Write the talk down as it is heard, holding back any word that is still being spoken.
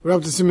We're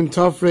up to Siman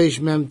Tov Reish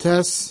Mem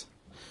Tes.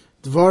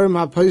 Dvarim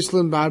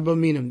HaPoslim B'Arba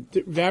Minim.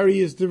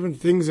 Various different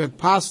things that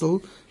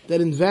passel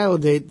that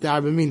invalidate the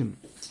Arba Minim.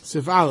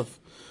 Sif Aleph.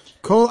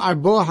 Kol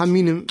Arba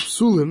Haminim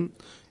Psulim.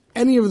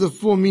 Any of the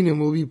four minim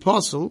will be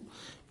passel.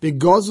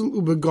 Begozel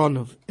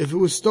ubegonov. If it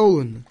was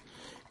stolen.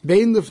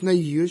 Bein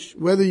Lefnei Yush.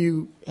 Whether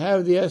you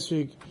have the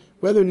esrik,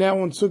 whether now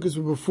on Sukkot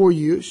or before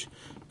Yush.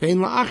 Bein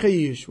La'acha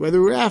Yush.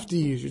 Whether we're after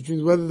Yush. Which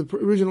means whether the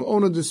original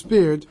owner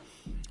despaired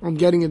on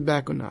getting it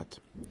back or not.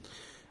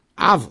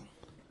 Aval,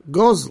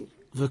 gozel,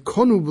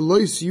 v'konu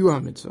b'lois yu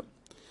ha-mitzvah.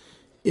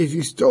 If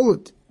you stole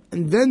it,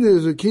 and then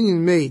there's a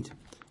kinyan made,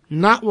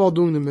 not while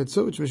doing the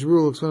mitzvah, which Mishmur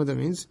will explain what that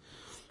means.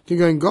 You're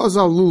going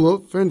gozal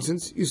lulav, for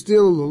instance, you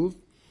steal a lulav,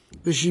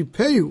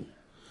 v'shipeyu,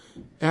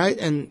 right,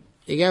 and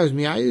the guy was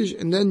miyayish,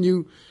 and then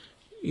you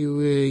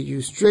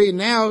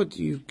straighten out,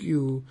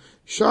 you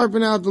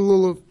sharpen out the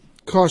lulav,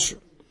 kosher.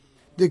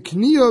 The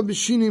kniya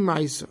b'shini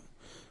ma'isa,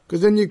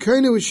 because then you're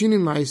kind with shini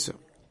ma'isa.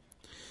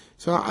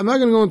 So I'm not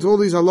going to go into all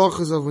these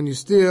halachas of when you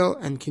steal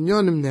and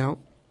kinyonim now,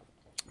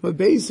 but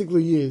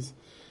basically is,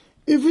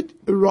 if it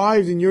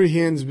arrived in your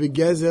hands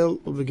begezel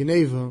or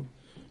begeneva,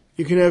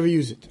 you can never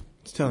use it.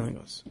 It's telling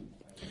us.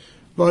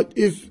 But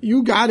if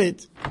you got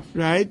it,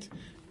 right,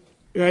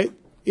 you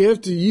have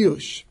to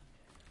yush,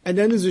 and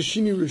then there's a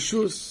shini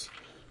rishus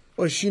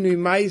or shini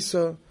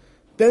maisa,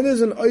 then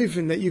there's an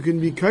oifen that you can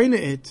be kind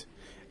of it,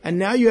 and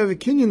now you have a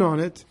kinyan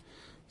on it.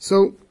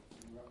 So,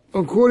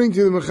 according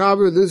to the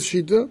mechaber, this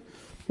shita,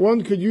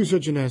 one could use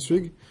such an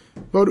esrig,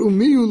 but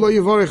umiyu lo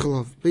yivarech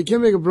alav. But you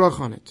can't make a brach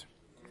on it.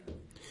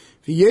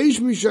 V'yesh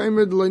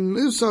mishaymed lo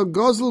nifsal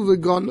gazel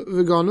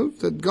v'ganuv,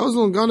 that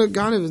gazel and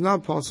ganev is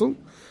not possible.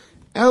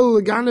 El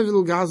ganev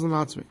il gazel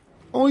matzmi.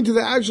 Only to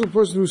the actual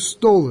person who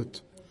stole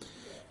it.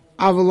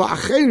 Aval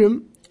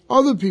la'acherim,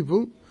 other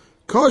people,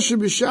 kosher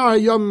b'shar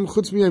yom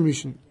chutz miyam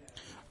rishon.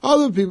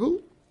 Other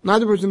people, not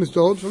the person who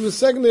stole it, from the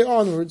second day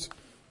onwards,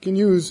 can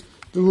use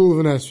the rule of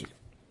an esrig.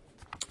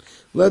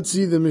 Let's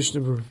see the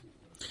Mishnah Berurah.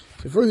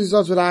 So first he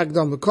starts with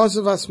Agdam. Because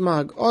of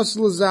Asmag,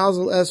 Osl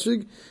Zalzal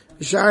Esrig,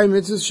 Shari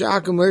Mitzvah,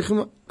 Sha'akam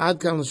Lechem,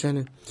 Adkam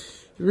L'Shene.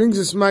 He brings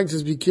a smag,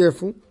 says, be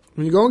careful.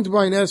 When you're going to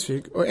buy an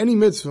esrig, or any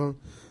mitzvah,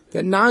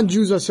 that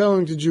non-Jews are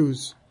selling to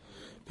Jews,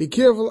 be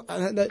careful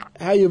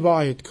how you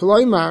buy it.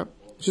 Kalaymar,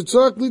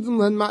 Shetzorach Litum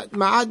Len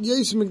Ma'at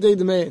Yesim Mekdei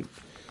Demein.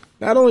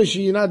 Not only should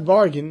you not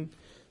bargain,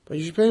 but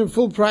you should pay him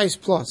full price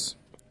plus.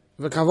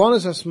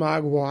 V'kavonis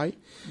Asmag, why?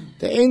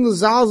 The Engel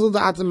Zalzal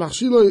Da'atam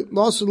Machshilo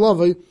Losu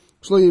Lovei,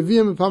 if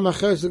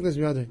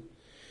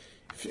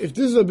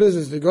this is a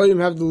business, the goyim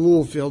have the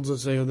lulav fields,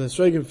 let's say, or the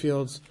sregim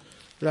fields,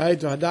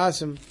 right, or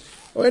hadassim,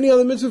 or any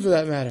other mitzvah for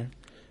that matter,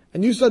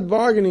 and you start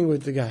bargaining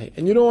with the guy,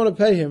 and you don't want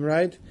to pay him,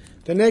 right,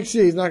 the next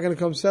year he's not going to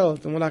come sell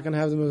it, and we're not going to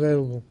have them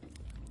available.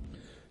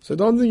 So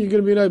don't think you're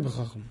going to be an Eibach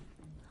Chacham.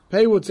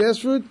 Pay what's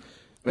asked for it,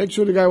 make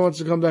sure the guy wants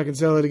to come back and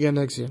sell it again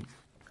next year.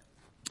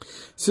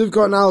 Siv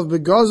Katan Aleph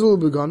Begazul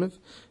Begonev.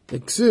 The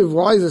ksiv,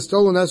 why is a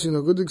stolen esrig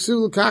no good? The ksiv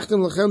l'kachtem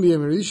lachem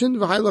b'yem rishon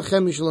v'hay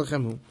lachem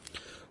mishalachem hu.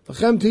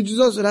 Lachem teaches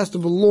us it has to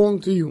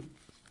belong to you.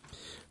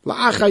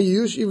 La'acha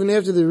yush, even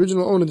after the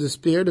original owner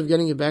despaired of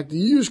getting it back,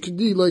 the yush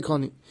k'di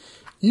loikoni.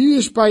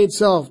 Yush by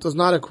itself does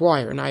not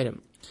acquire an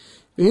item.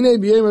 V'hinei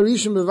b'yem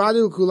rishon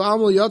b'vadil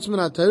kulamol yotz min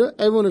ha'torah.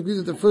 Everyone agrees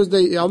that the first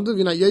day yamdav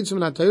v'nat yotz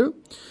min ha'torah.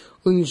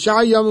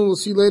 L'nishai yamim we'll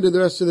see later the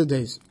rest of the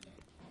days.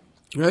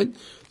 Right?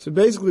 So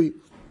basically,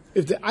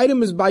 if the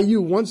item is by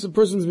you, once the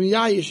person's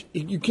miyayish,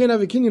 you can't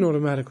have a kinyan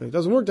automatically. It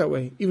doesn't work that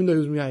way, even though he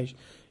was miyayish.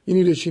 You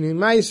need a shini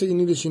ma'isa, you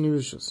need a shini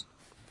rishus.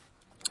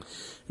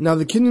 Now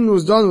the kinyan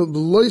was done with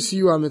b'lois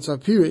yu ha-mitzvah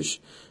pirish,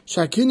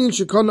 sha'kinyan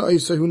shekona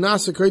oisa hu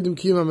nasa kreidim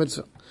kiyum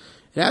ha-mitzvah.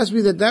 It has to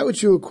be that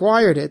which you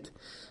acquired it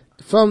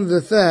from the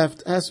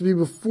theft has to be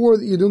before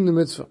you're doing the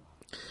mitzvah.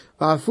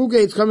 V'afuke,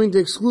 it's coming to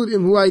exclude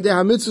him who aideh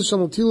ha-mitzvah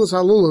shamol tilos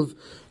ha-lulav,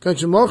 kan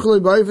shemochalei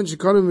ba'ifan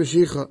shekona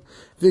m'shicha,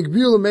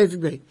 v'ikbir l'meifik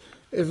beit.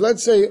 If,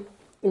 let's say, it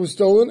was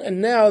stolen,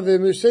 and now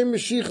the same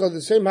Mashiach, the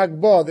same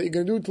Hakbah that you're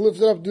going to do to lift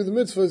it up, do the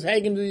mitzvah, is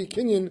hagen to your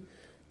kinyan,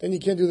 then you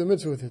can't do the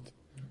mitzvah with it.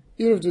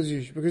 Even if it was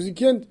Yish. Because you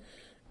can't,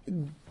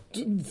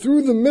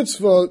 through the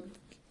mitzvah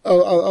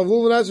of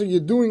Lulav you're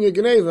doing a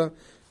Geneva,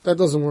 that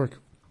doesn't work.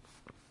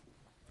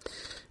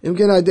 Then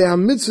it's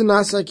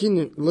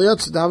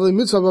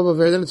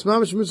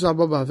mamish mitzvah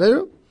baba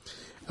avera.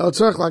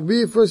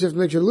 First you have to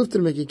make sure to lift it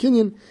and make a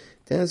kinyan,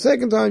 then the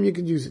second time you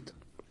can use it.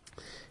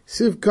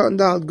 Siv Katan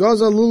Dal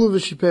Gaza Lulav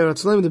v'Shipera.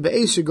 It's named the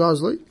Be'esha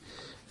Gazli.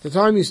 The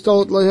time he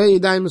stole it, it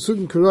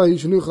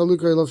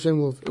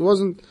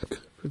wasn't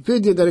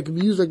prepared yet that it could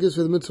be used like this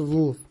for the mitzvah of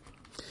lulav.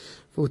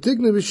 For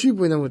tikna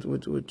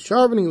b'shipra, with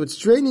sharpening, with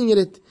straightening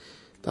it,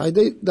 what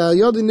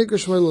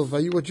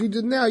you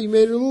did now, you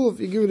made it a lulav.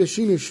 You give it a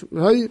shinish.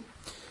 It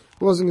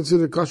wasn't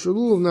considered kosher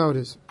lulav. Now it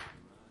is.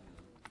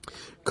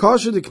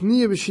 Kosher the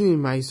kniya b'shini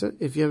ma'isa.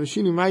 If you have a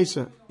shini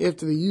ma'isa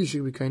after the use,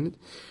 you can be kinded.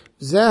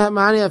 It's a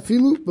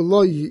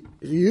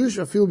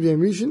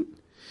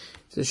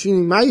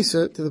shini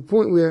ma'isa to the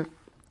point where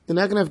they're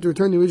not going to have to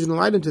return the original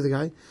item to the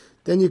guy.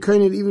 Then you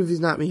kind it even if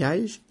he's not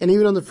miyayish, and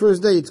even on the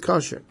first day it's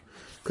kosher.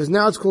 because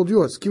now it's called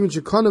yours. Once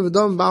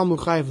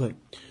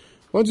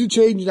you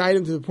change the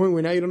item to the point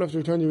where now you don't have to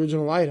return the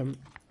original item,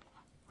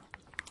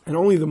 and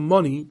only the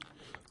money,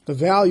 the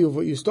value of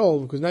what you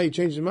stole, because now you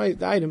changed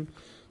the item,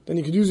 then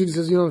you could use it, he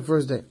says, on the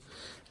first day.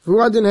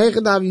 For instance,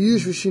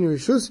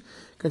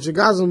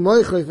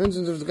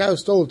 if the guy who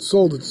stole it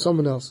sold it to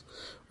someone else,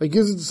 or he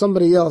gives it to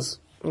somebody else,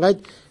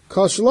 right?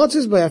 Then you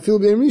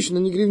can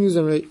even use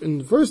them in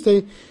the first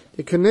day.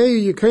 You can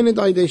it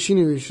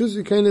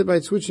by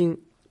switching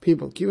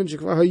people.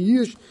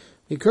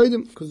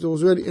 Because there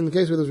was already, in the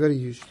case where there was already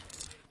used.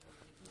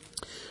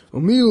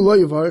 But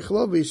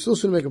you still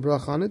shouldn't make a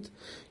brach on it.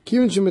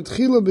 Since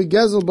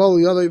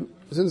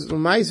the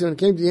mice, when it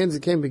came to the ends,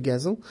 it came to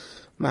Gezel.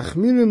 It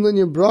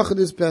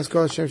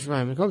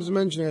comes to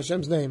mentioning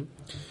Hashem's name,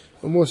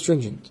 but more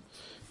stringent.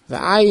 The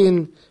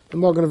ayin, the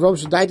Magen Avraham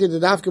should die to the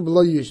dafka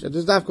below yish. That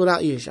is dafka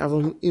without yish.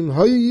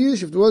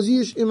 If there was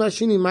yish, im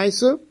hashini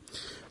maisa,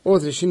 or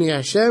the shini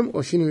Hashem,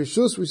 or shini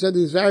Rishus, we said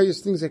these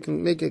various things that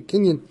can make a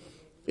kinyan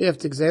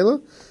after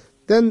Gzela.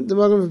 Then the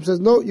Magen Avraham says,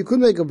 no, you could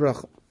make a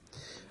bracha.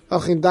 So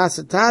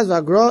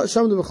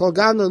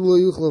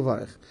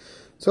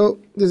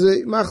there's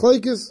a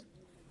machlokes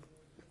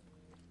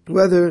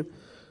whether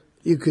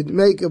you could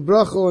make a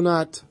bracha or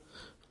not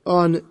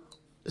on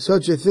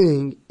such a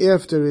thing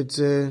after it's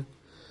after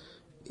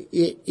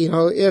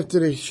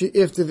the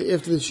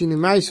shini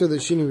ma'aser, the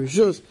shini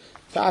rishus.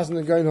 Taz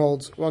the Gaon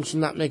holds one should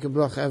not make a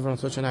bracha ever on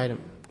such an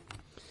item.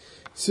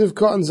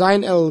 Sivka and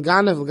Zayin el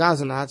Ganev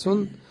Gazan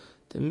Atzon.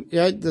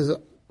 The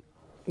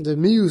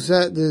Miyu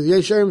said, the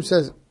Yesharim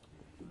says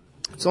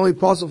it's only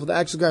possible for the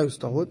actual guy who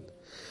stole it.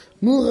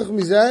 Murach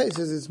Mizeh, it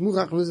says it's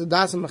Murach Mizeh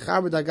Das and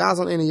Machaber da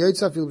Gazan and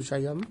Yotza fil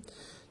b'shayam.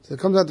 So it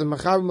comes out that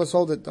Machaber must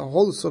hold that the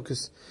whole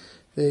sukkah,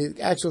 the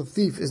actual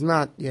thief is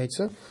not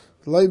Yotza.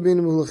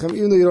 Even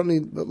though you don't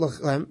need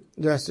Lachem,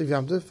 the rest of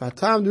Yom Tov.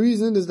 Fatam, the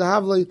reason is the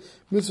Havlai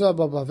Mitzvah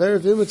Babaver,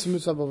 V'imitzvah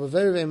Mitzvah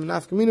Babaver, V'im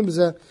Nafkamina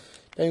B'zeh,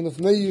 V'im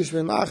Lefnei Yush,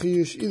 V'im Achi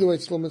Yush, either way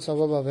it's still Mitzvah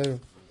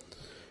Babaver.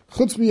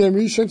 Chutz Miyem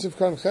Rishon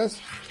Tzivkan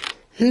Ches,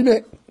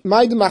 Hine,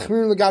 Maide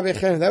Machmir L'gabe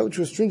Chen, that which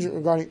was stringent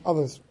regarding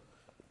others.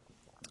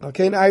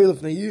 Okay, Ayi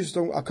Lefnei Yush,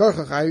 so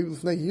Akarchach Ayi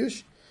Lefnei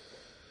Yush,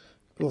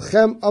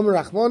 L'chem Amar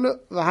Rachmona,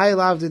 V'hai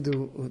Lav the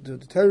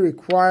Torah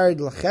required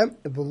L'chem,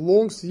 it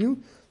belongs to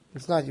you,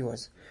 it's not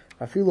yours.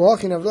 The rest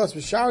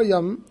of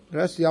Yom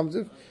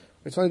Tov,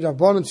 it's only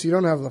Rabbanan, so you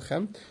don't have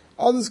Lachem.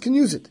 Others can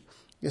use it.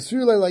 Because the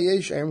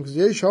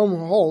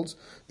Yeshom holds,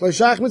 for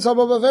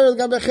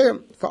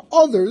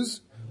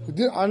others,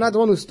 who are not the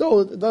one who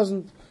stole it, it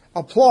doesn't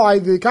apply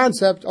the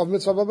concept of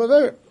Mitzvah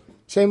Babaver.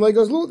 Shem like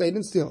goes Lu, they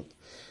didn't steal it.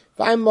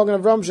 V'ayim Magen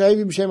Avraham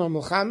shehevi b'shem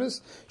ha-Milchamis,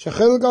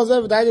 shechel goes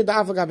there, v'dayde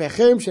da'af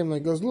ha-Gabechem, Shem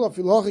like goes Lu,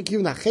 afil hochi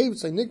kiv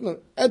nachev, tzay niknon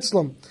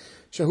etzlam,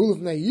 shehuluf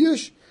nei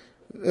yish,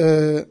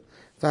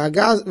 and but he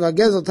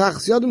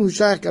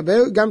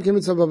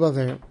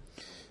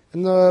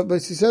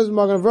says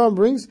Magen Avraham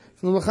brings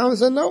from the Mechaber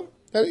said no,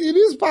 that it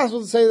is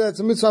possible to say that it's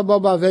a mitzvah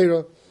baba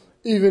avera,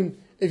 even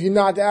if you're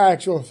not the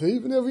actual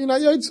thief, and if you're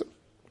not yaitza.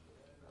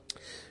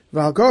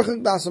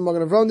 That's a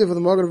Magen Avraham. Therefore,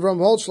 the Magen Avraham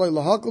holds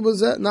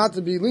not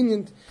to be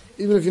lenient,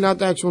 even if you're not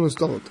the actual one who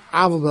stole it.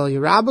 Aval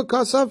Yerabba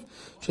Kasav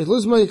that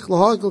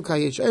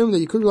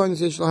you could rely on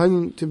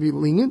the to be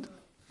lenient.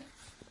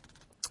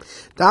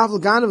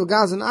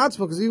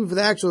 Because even for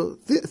the actual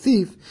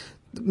thief,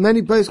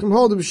 many places can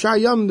hold the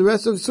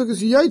rest of the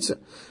sukkahs yaitza.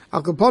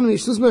 He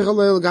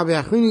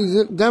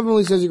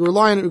definitely says you can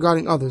rely on it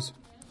regarding others.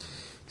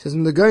 He says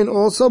in the Gaon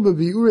also, that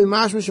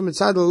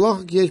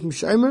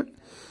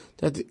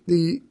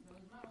the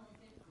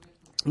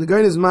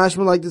Gaon is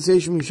mashma like the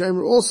Seishim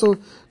Mishamer also,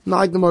 not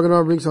like the Magen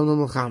Avraham brings from the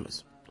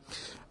Milchamis.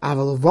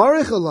 Aval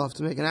Varech Alav,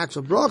 to make an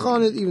actual bracha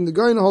on it, even the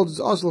Gaon holds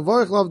it's also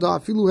Varech Alav, da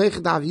afilu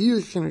hechad av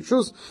yish shen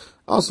shus.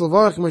 Also,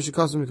 but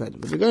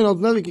the guy knows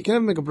never, you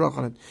can't make a bracha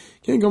on it.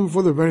 You can't come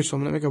before the Rebbeinu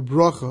Shalom and make a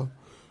bracha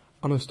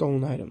on a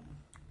stolen item.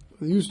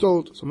 You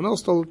stole it, someone else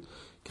stole it, you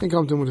can't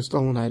come to him with a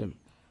stolen item.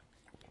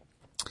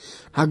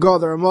 Hagar,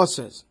 the Ramah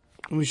says,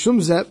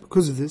 Mishum Zep,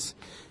 because of this,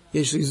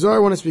 Yeshli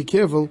Zor, want us to be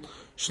careful,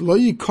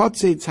 Shloyi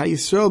Kotzeitz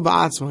HaYisrael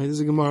Ba'atzma, this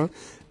is a Gemara,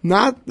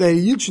 not that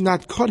he should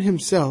not cut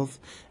himself,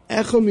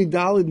 Echo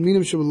Midalid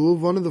Minim Shabalul,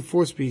 one of the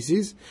four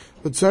species,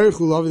 but Tzarech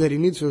Ulav that he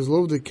needs for his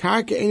love, the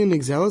Karka Ein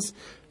Exelis,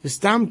 the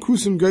Stam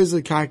Kusim goes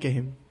like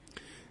Karkahim.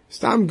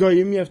 Stam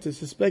Goyim, you have to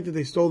suspect that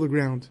they stole the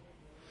ground.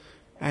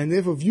 And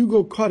therefore, if you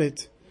go cut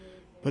it,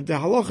 but the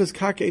halach is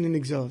Karka in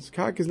exelis.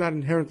 Karka is not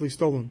inherently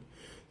stolen.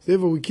 So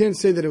therefore, we can't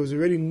say that it was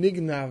already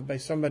nignav by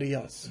somebody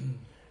else.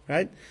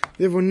 Right?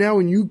 Therefore, now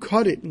when you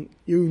cut it, when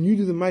you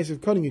do the mice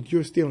of cutting it,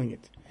 you're stealing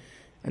it.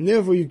 And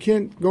therefore, you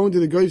can't go into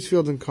the guy's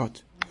field and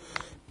cut.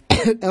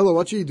 Ella,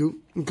 what should you do?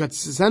 Cut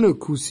Sanu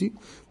Kusi,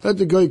 let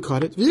the guy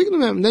cut it,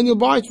 and then you'll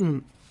buy it from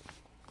him.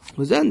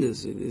 Was then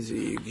this is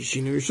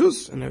Yishina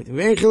Rishus and everything.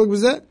 Very chilik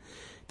was that.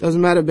 Doesn't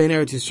matter bein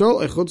Eretz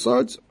Yisrael, Echad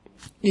Sarts.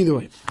 Either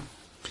way.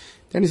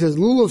 Then he says,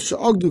 Lulav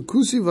sha'ogdu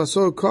kusi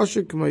v'asor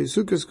kosher k'ma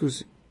yisukas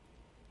kusi.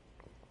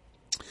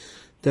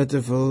 That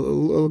if a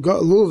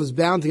lulav is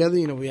bound together,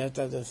 we have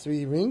to have the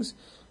three rings.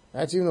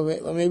 That's even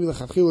though maybe the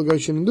Chachila guy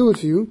shouldn't do it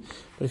for you,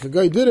 but if a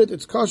guy did it,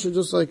 it's kosher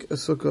just like a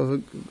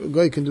sukkah. A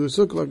guy can do a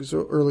sukkah like I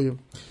said earlier. It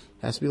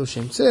has to be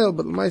l'shem sale,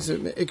 but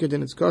l'maisa ikar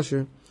then it's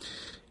kosher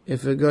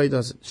if a guy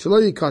does it.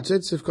 Shaloi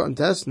katzit, sifkat and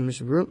test in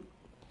Mishnah Berurah.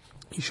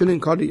 You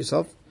shouldn't cut it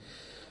yourself.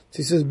 So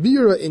he says,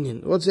 Bira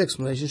Inyan. What's the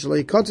explanation?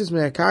 Shaloi katzit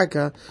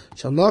me'akarka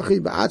shal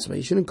nachi ba'atzma.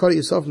 You shouldn't cut it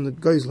yourself from the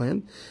guy's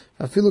land.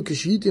 Afilu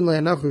kishitin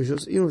la'yanachu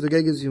rishos, even if the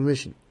guy gives you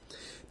permission.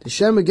 The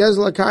Shem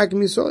gezel akarka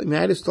misol, he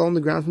might have stolen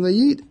the ground from the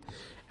Yid.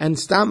 And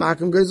stam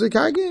akam goes to the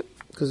karka,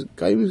 because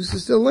karka is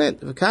still land.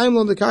 If a karka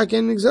loaned the karka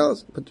and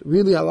exels, but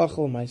really halacha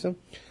l'maisa,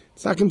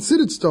 it's not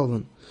considered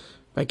stolen.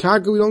 By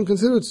karka we don't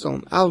consider it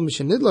stolen. Al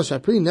mishanidla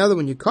shapri. Now that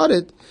when you cut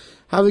it,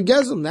 have a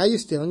gezel. Now you're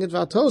stealing it.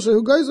 V'atosha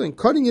who goes in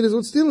cutting it is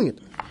what's stealing it.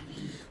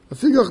 A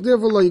figure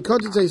therefore you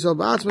cut it say so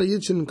ba'atzma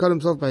you shouldn't cut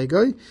himself by a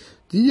guy.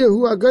 Diya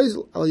who a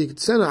gezel. Al you could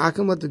send a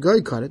akam let the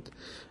guy cut it.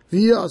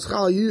 Via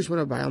aschal yush when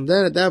a bayam.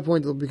 Then at that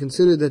point it will be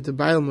considered that the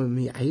bayam will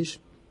be aish.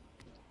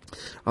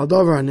 Al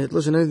davar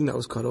hanitlush and anything that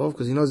was cut off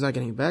because he knows he's not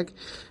getting it back.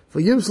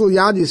 For yimsel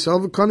yad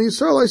yisrael v'kani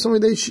yisrael like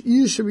somebody they should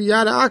be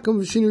yad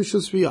akam v'shinu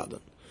should be yad.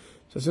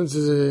 So since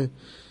the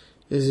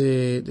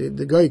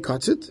guy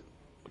cuts it,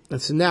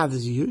 that's a now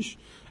there's a yush,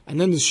 and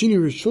then the shini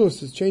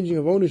rishus is changing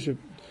of ownership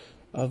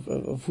of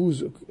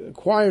who's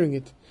acquiring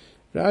it,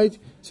 right?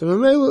 So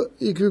Mamela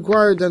you can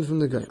acquire it then from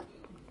the guy.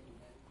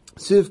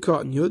 Siv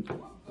kat and yud.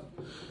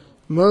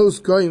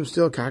 Most goyim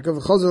still karka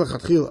v'chazal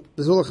lechatchila.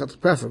 There's all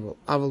preferable.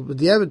 Aval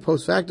b'diavad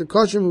post facto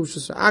kosher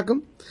muvshus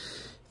akam.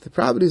 The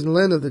property is in the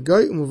land of the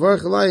goy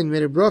umuvarch alai and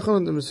made a bracha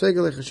on the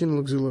mesvega lechashin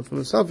l'gzula. From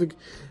the suffix,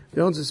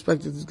 you don't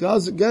suspect it's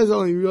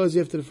gazel, and you realize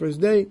after the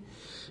first day,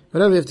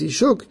 whatever after you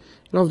shook, you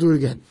don't have to do it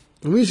again.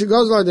 And we should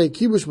gazel day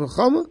kibush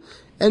melchama,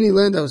 any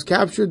land that was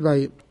captured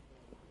by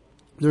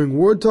during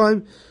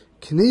wartime,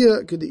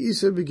 kniya could the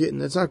isa be getting.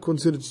 That's not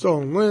considered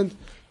stolen land.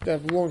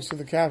 That belongs to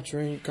the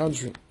capturing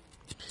country.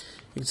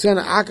 You can send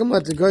an akam,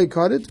 let the guy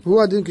cut it.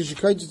 Who adin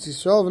kishikaitis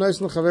Yisrael v'nais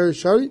l'chaveri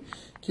shari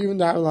kivin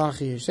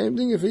da'alachiyish. Same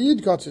thing if a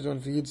yid cuts it, or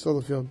if a yid stole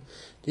the field.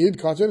 The yid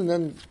cuts it and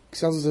then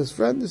sells it to his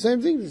friend. The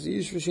same thing. It's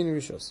yish v'shini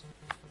rishos.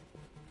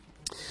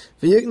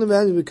 V'yikna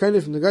v'ani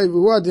v'kainah from the guy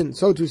who adin.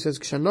 So too says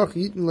k'shanach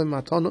yitin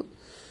le'matana.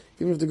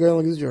 Even if the guy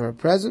only gives you a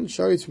present,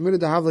 shari it's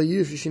permitted to have the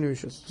yish v'shini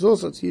rishos. So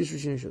also it's yish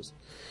v'shini rishos.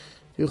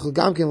 V'yichel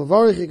gam ken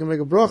levarich. You can make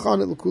a bracha on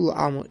it l'kula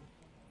amot,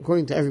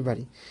 according to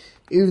everybody.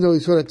 Even though he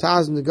saw the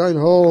Taz, the guy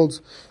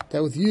holds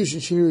that with Yush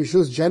and Shini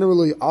Rishus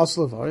generally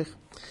also Varich.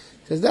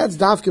 Says that's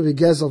Dafka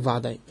Begezel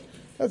Vadai.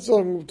 That's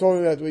all I'm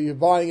talking about where you're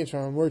buying it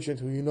from a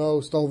merchant who you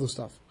know stole the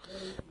stuff.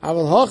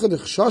 Aval Hacha the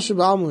Chshash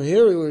Ba'amu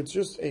here where it's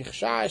just a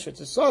Chshash, it's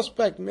a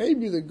suspect,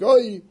 maybe the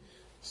guy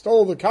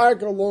stole the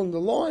karka along the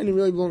line, it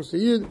really belongs to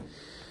Yid.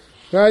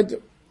 Right?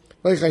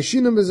 Like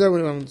Hashinam Bezer,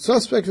 when I'm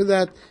suspect for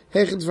that,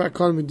 Hechetz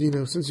Vakon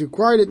Medina. Since you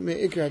acquired it,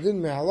 Me'ikra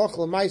Adin Me'halach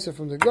L'maisa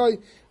from the guy,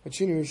 but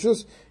Shini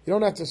Rishus, you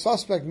don't have to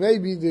suspect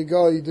maybe the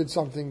guy did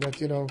something that,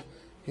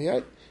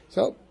 right?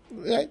 So,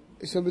 right?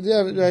 So, but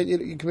yeah, right,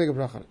 you can make a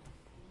bracha on it.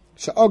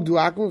 Sha'og du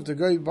akum, if the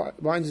guy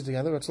binds it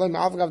together, it's like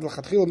Ma'avagav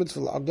l'chatchila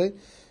mitzvah l'agdei,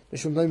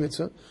 Mishum Dei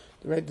mitzvah.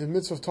 Right, the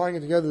mitzvah of tying it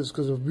together is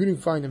because of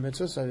beautifying the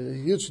mitzvah, so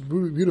you should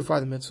beautify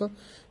the mitzvah.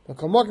 But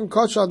Kamakim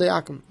Kosher de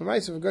akum. The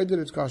mice, if a guy did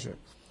it, it's kosher.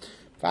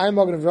 Fa'ayim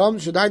Magen Avram,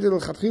 Shadai did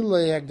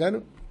l'chatchila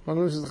le'yagdenu.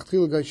 Magen Avram says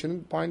l'chatchila guy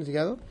shouldn't bind it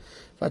together.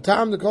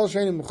 Fa'tam the kol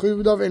she'enim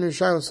m'chuyividav in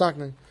Rishai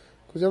l'saknei.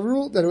 Because you have a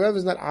rule that whoever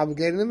is not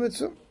obligated in the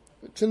mitzvah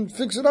shouldn't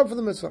fix it up for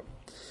the mitzvah.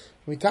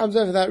 We times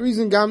that for that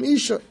reason, Gam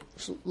Isha,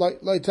 like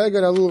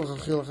Tegar Halul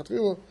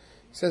Chachil,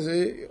 says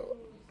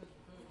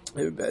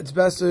it's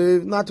best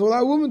not to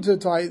allow a woman to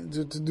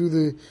do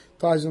the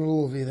ties in the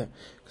lulav either.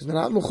 Because they're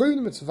not Mechuyev in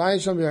the mitzvah.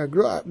 Vayisham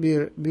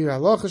Bir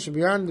Halacha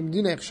Shebiran the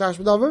Medina Echshash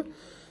B'davar.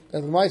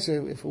 That the mice,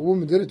 if a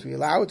woman did it, we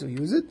allow it, to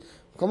use it.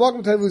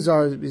 Kamakim Tevu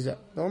Zar Bizar.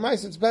 The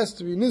mice, it's best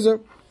to be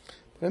Nizar.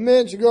 A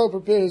man should go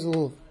prepare his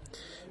lulav.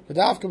 But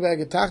after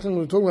we're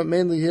talking about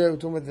mainly here, we're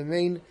talking about the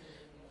main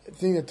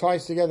thing that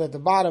ties together at the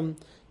bottom,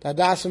 the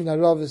Adasim and the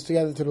Rav is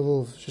together to the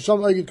Lulav.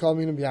 Shasham Eged Kal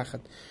Minum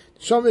B'yachad.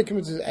 Shasham Eged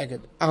commits his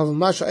Eged. Al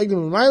Masha Eged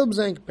M'mayel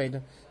B'zayin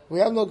Kapeda. We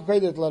have no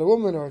Kapeda to let a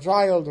woman or a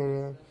child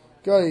or a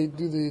guy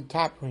do the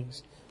top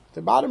rings.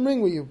 The bottom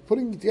ring where you're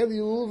putting together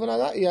your Lulav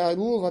and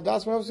Lulav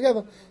Adasim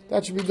together,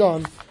 that should be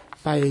done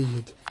by a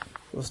Yid.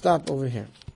 We'll stop over here.